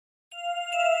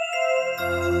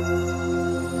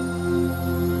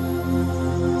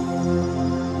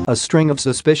A string of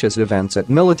suspicious events at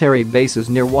military bases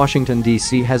near Washington,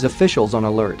 D.C. has officials on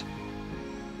alert.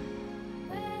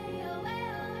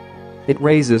 It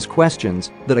raises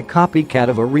questions that a copycat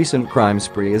of a recent crime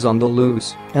spree is on the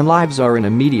loose and lives are in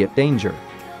immediate danger.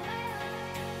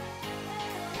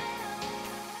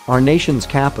 Our nation's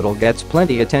capital gets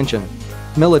plenty attention.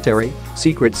 Military,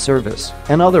 Secret Service,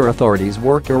 and other authorities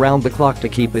work around the clock to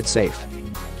keep it safe.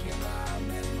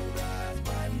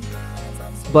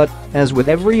 But, as with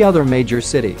every other major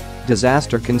city,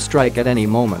 disaster can strike at any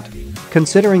moment.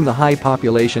 Considering the high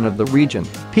population of the region,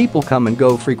 people come and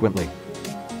go frequently.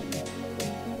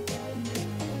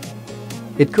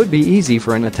 It could be easy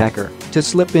for an attacker to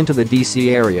slip into the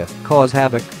DC area, cause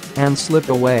havoc, and slip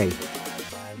away.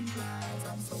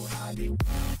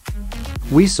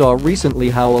 We saw recently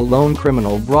how a lone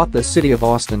criminal brought the city of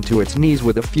Austin to its knees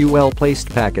with a few well-placed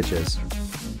packages.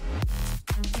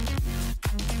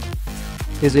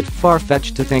 Is it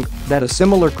far-fetched to think that a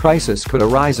similar crisis could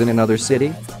arise in another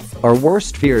city? Our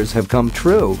worst fears have come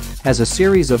true as a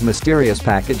series of mysterious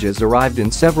packages arrived in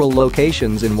several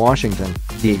locations in Washington,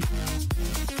 D.C.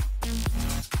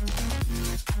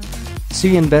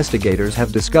 Investigators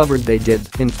have discovered they did,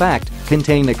 in fact,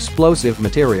 contain explosive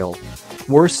material.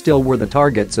 Worse still were the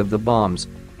targets of the bombs.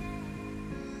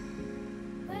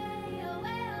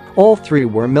 All three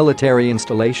were military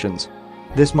installations.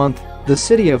 This month, the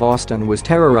city of Austin was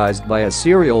terrorized by a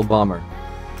serial bomber.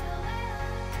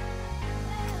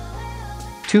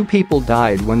 2 people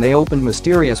died when they opened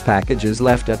mysterious packages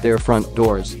left at their front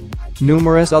doors.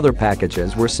 Numerous other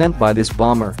packages were sent by this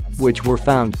bomber, which were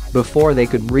found before they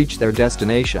could reach their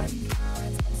destination.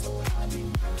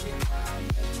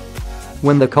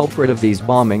 When the culprit of these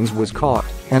bombings was caught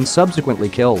and subsequently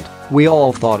killed, we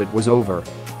all thought it was over.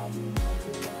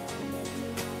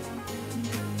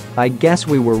 I guess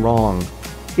we were wrong.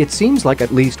 It seems like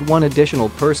at least one additional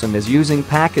person is using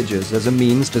packages as a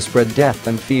means to spread death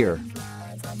and fear.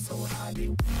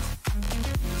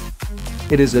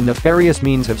 It is a nefarious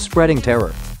means of spreading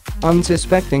terror.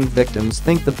 Unsuspecting victims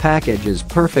think the package is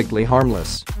perfectly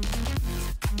harmless.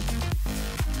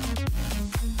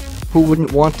 Who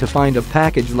wouldn't want to find a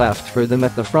package left for them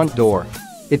at the front door?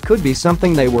 It could be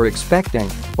something they were expecting,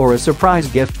 or a surprise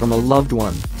gift from a loved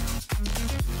one.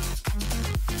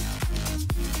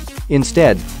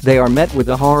 Instead, they are met with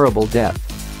a horrible death.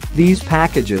 These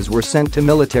packages were sent to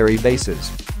military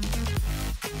bases.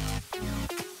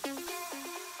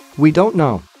 We don't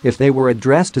know if they were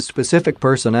addressed to specific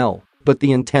personnel, but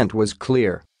the intent was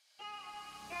clear.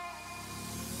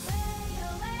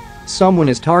 Someone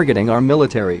is targeting our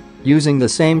military, using the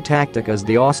same tactic as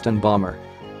the Austin bomber.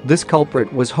 This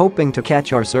culprit was hoping to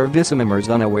catch our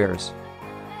servicemembers unawares.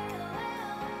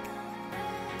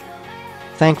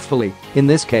 Thankfully, in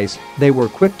this case, they were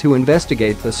quick to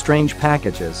investigate the strange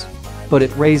packages. But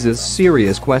it raises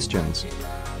serious questions.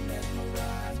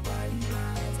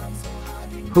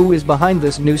 Who is behind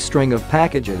this new string of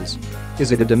packages?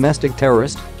 Is it a domestic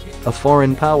terrorist? A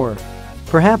foreign power?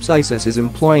 Perhaps ISIS is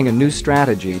employing a new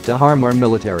strategy to harm our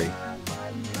military.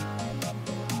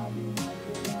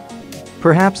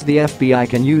 Perhaps the FBI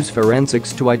can use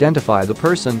forensics to identify the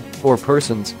person or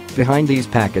persons behind these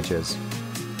packages.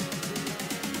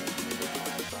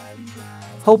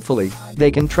 Hopefully, they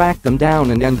can track them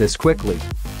down and end this quickly.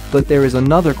 But there is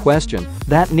another question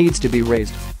that needs to be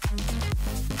raised.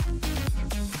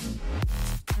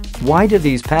 Why did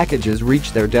these packages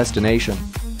reach their destination?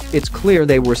 It's clear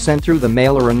they were sent through the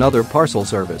mail or another parcel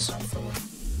service.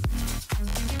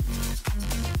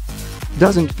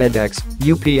 Doesn't FedEx,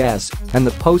 UPS, and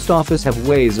the post office have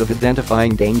ways of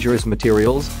identifying dangerous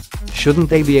materials? Shouldn't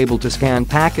they be able to scan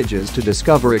packages to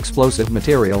discover explosive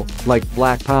material, like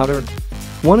black powder?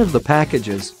 One of the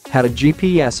packages had a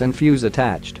GPS and fuse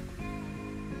attached.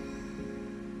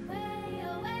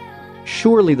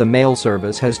 Surely the mail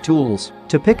service has tools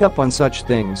to pick up on such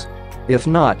things. If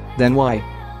not, then why